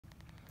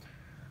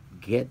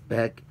Get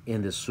back in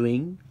the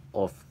swing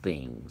of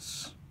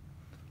things.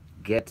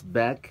 Get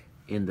back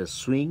in the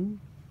swing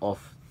of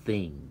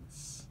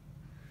things.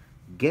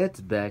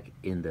 Get back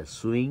in the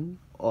swing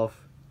of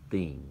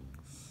things.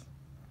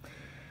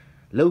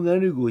 လုပ်ငန်း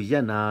တွေကိုရ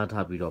ပ်နာ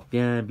ထားပြီးတော့ပြ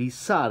န်ပြီး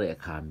စတဲ့အ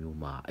ခါမျိုး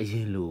မှာအရ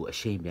င်လိုအ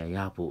ချိန်ပြန်ရ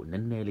ဖို့န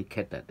ည်းနည်းလေးခ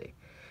က်တတ်တယ်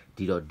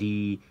ဒီတော့ဒီ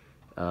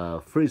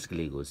phrase က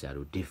လေးကိုဆရာ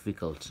တို့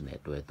difficult နဲ့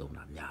တွဲသုံး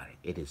တာများတယ်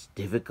It is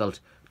difficult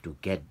to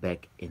get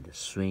back in the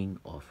swing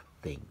of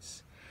things.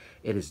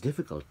 It is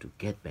difficult to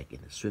get back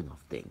in the swing of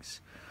things.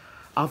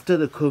 After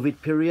the COVID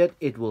period,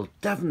 it will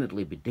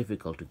definitely be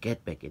difficult to get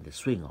back in the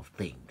swing of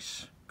things.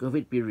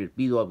 COVID period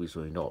ပြီးသွားပြီ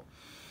ဆိုရင်တော့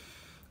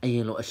အရ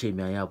င်လိုအချိန်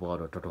မြန်ရဖို့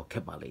တော့တော်တော်ခ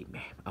က်ပါလိမ့်မ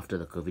ယ် After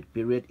the COVID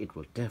period, it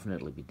will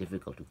definitely be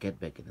difficult to get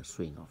back in the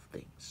swing of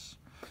things.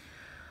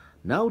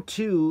 Now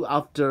too,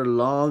 after a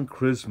long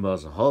Christmas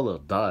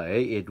holiday,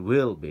 it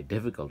will be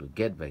difficult to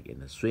get back in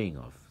the swing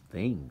of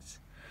things.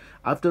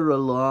 After a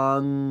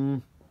long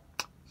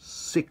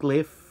sick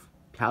leave,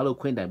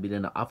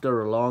 after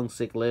a long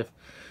sick leave,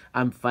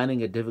 I'm finding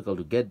it difficult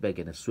to get back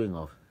in the swing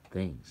of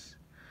things.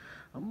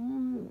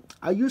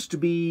 I used to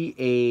be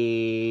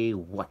a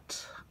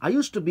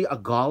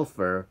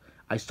golfer.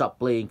 I stopped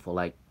playing for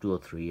like 2 or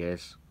 3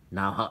 years.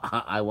 Now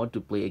I want to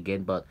play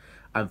again, but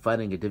I'm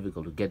finding it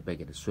difficult to get back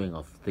in the swing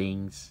of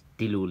things.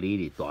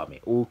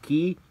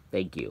 Okay,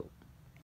 thank you.